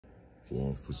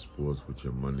On for Sports with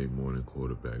your Monday morning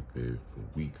quarterback vid for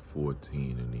week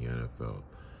 14 in the NFL.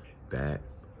 That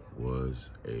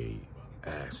was a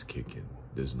ass kicking.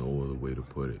 There's no other way to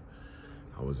put it.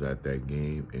 I was at that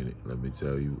game, and let me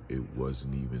tell you, it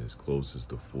wasn't even as close as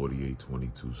the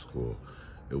 48-22 score.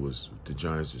 It was, the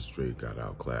Giants just straight got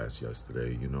outclassed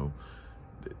yesterday, you know.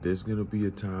 There's going to be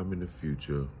a time in the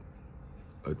future,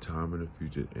 and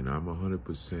I'm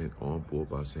 100% on board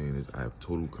by saying this. I have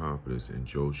total confidence in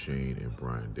Joe Shane and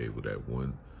Brian Dable that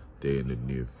one day in the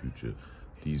near future,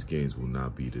 these games will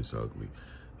not be this ugly.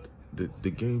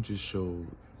 The game just showed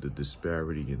the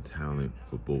disparity in talent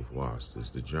for both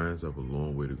rosters. The Giants have a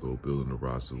long way to go building a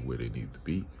roster where they need to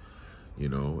be, you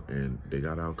know, and they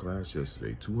got outclassed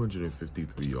yesterday.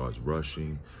 253 yards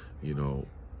rushing, you know,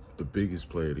 the biggest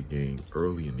play of the game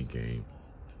early in the game.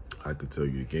 I could tell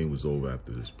you the game was over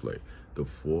after this play. The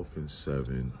 4th and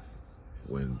 7,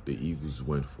 when the Eagles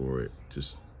went for it,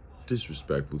 just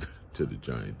disrespectful to the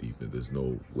Giant defense. There's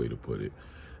no way to put it.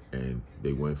 And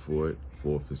they went for it.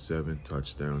 4th and 7,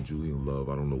 touchdown. Julian Love,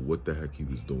 I don't know what the heck he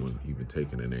was doing, even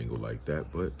taking an angle like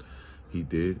that, but he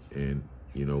did. And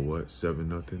you know what?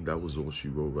 7-0. That was all she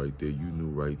wrote right there. You knew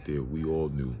right there. We all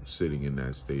knew sitting in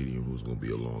that stadium it was going to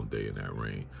be a long day in that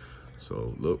rain.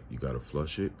 So look, you got to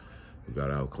flush it. We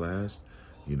got outclassed.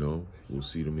 You know, we'll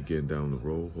see them again down the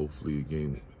road. Hopefully the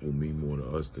game will mean more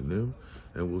to us than them,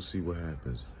 and we'll see what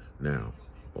happens. Now,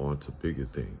 on to bigger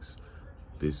things.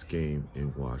 This game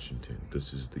in Washington,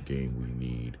 this is the game we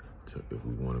need if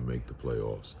we want to make the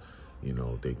playoffs. You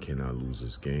know, they cannot lose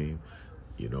this game.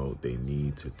 You know, they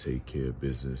need to take care of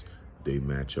business. They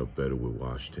match up better with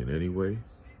Washington anyway.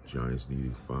 Giants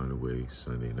need to find a way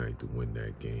Sunday night to win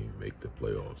that game, make the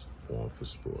playoffs. On for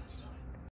Sports.